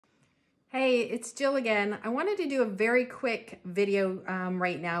Hey, it's Jill again. I wanted to do a very quick video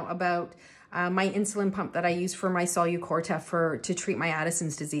right now about my insulin pump that I use for my solu cortef to treat my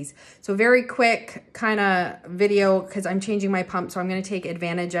Addison's disease. So very quick kind of video because I'm changing my pump, so I'm going to take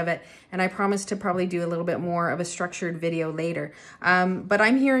advantage of it. And I promise to probably do a little bit more of a structured video later. But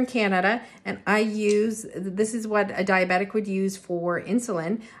I'm here in Canada and this is what a diabetic would use for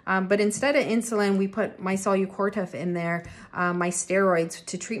insulin. But instead of insulin, we put my solu cortef in there, my steroids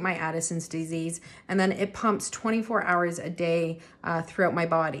to treat my Addison's disease. And then it pumps 24 hours a day throughout my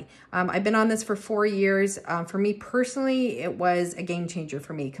body. I've been on this for 4 years. For me personally, it was a game changer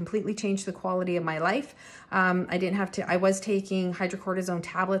for me. Completely changed the quality of my life. I was taking hydrocortisone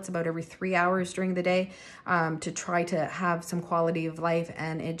tablets about every 3 hours during the day to try to have some quality of life,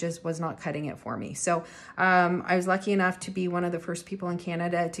 and it just was not cutting it for me. So I was lucky enough to be one of the first people in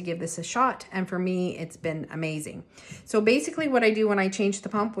Canada to give this a shot, and for me, it's been amazing. So basically what I do when I change the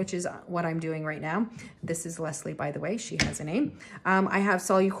pump, which is what I'm doing right now, this is Leslie, by the way, she has a name. I have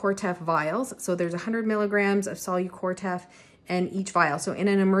solu cortef vials. So there's 100 milligrams of solu cortef in each vial. So in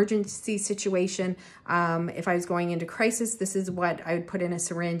an emergency situation, if I was going into crisis, this is what I would put in a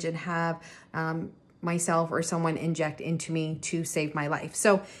syringe and have myself or someone inject into me to save my life.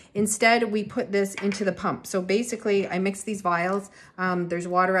 So instead we put this into the pump. So basically I mix these vials. There's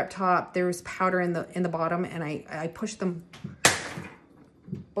water up top, there's powder in the bottom, and I push them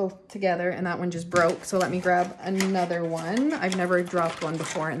both together, and that one just broke. So let me grab another one. I've never dropped one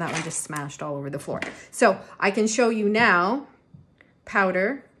before, and that one just smashed all over the floor. So I can show you now,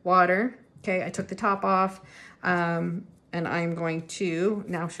 powder, water. Okay, I took the top off, and I'm going to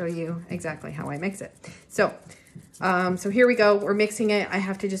now show you exactly how I mix it. So, so here we go. We're mixing it. I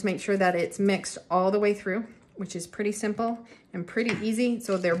have to just make sure that it's mixed all the way through, which is pretty simple and pretty easy.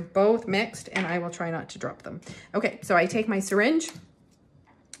 So they're both mixed, and I will try not to drop them. Okay, so I take my syringe,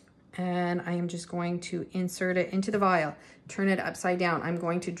 and I am just going to insert it into the vial, turn it upside down. I'm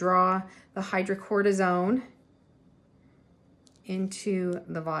going to draw the hydrocortisone into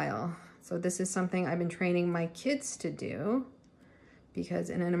the vial. So this is something I've been training my kids to do, because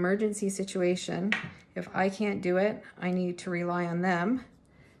in an emergency situation, if I can't do it, I need to rely on them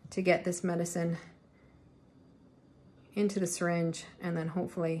to get this medicine into the syringe and then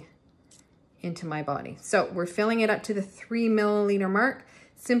hopefully into my body. So we're filling it up to the 3 milliliter mark,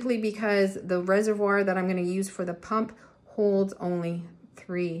 simply because the reservoir that I'm going to use for the pump holds only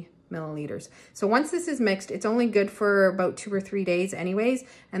 3 milliliters. So once this is mixed, it's only good for about 2 or 3 days anyways,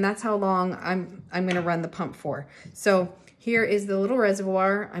 and that's how long I'm going to run the pump for. So here is the little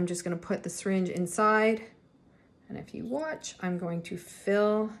reservoir. I'm just going to put the syringe inside, and if you watch, I'm going to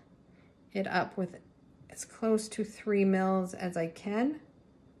fill it up with as close to 3 mils as I can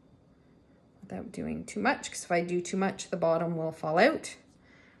without doing too much, because if I do too much, the bottom will fall out.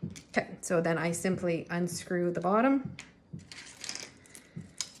 Okay, so then I simply unscrew the bottom.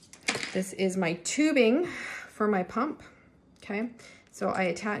 This is my tubing for my pump. Okay, so I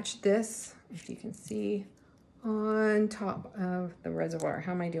attach this, if you can see, on top of the reservoir.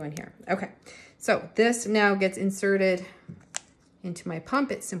 How am I doing here? Okay, so this now gets inserted into my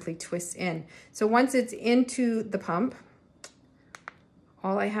pump. It simply twists in. So once it's into the pump,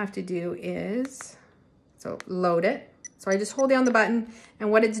 all I have to do is load it. So I just hold down the button,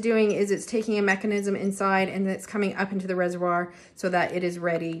 and what it's doing is it's taking a mechanism inside and it's coming up into the reservoir so that it is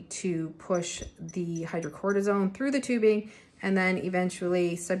ready to push the hydrocortisone through the tubing and then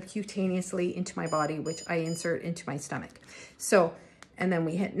eventually subcutaneously into my body, which I insert into my stomach. So, and then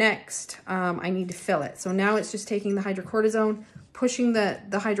we hit next. I need to fill it. So now it's just taking the hydrocortisone, pushing the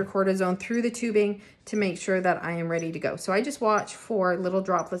hydrocortisone through the tubing to make sure that I am ready to go. So I just watch for little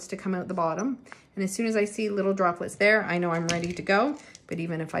droplets to come out the bottom. And as soon as I see little droplets there, I know I'm ready to go. But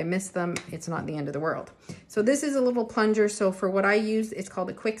even if I miss them, it's not the end of the world. So this is a little plunger. So for what I use, it's called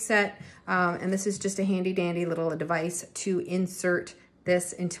a quick set. And this is just a handy dandy little device to insert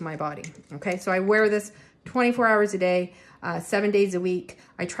this into my body. Okay, so I wear this 24 hours a day, 7 days a week.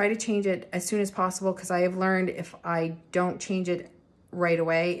 I try to change it as soon as possible, because I have learned if I don't change it right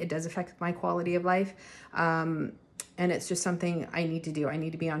away, it does affect my quality of life. And it's just something I need to do. I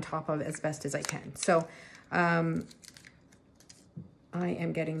need to be on top of as best as I can. So I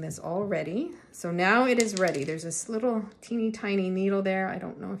am getting this all ready. So now it is ready. There's this little teeny tiny needle there. I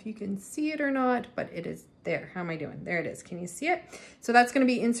don't know if you can see it or not, but it is there. How am I doing? There it is. Can you see it? So that's going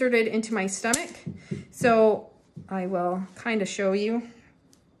to be inserted into my stomach. So I will kind of show you.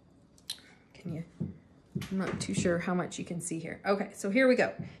 Can you? I'm not too sure how much you can see here. Okay, so here we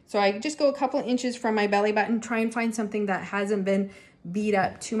go. So I just go a couple inches from my belly button, try and find something that hasn't been beat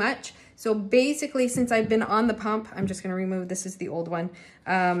up too much. So basically, since I've been on the pump, I'm just gonna remove, this is the old one.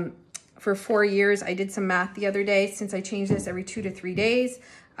 for 4 years. I did some math the other day. Since I changed this every 2 to 3 days,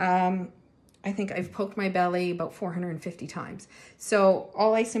 I think I've poked my belly about 450 times. So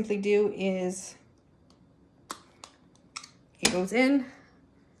all I simply do is, it goes in,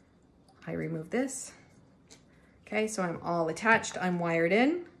 I remove this. Okay, so I'm all attached, I'm wired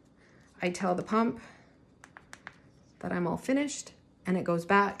in. I tell the pump that I'm all finished, and it goes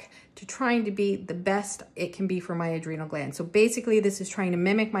back to trying to be the best it can be for my adrenal glands. So basically this is trying to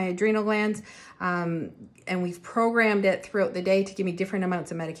mimic my adrenal glands, and we've programmed it throughout the day to give me different amounts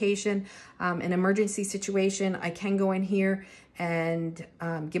of medication. An emergency situation, I can go in here and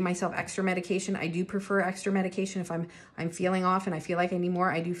give myself extra medication. I do prefer extra medication if I'm feeling off and I feel like I need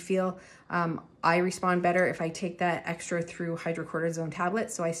more. I do feel I respond better if I take that extra through hydrocortisone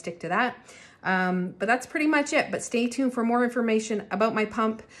tablets, so I stick to that. But that's pretty much it. But stay tuned for more information about my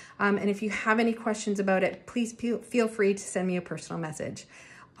pump. And if you have any questions about it, please feel free to send me a personal message.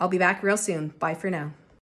 I'll be back real soon. Bye for now.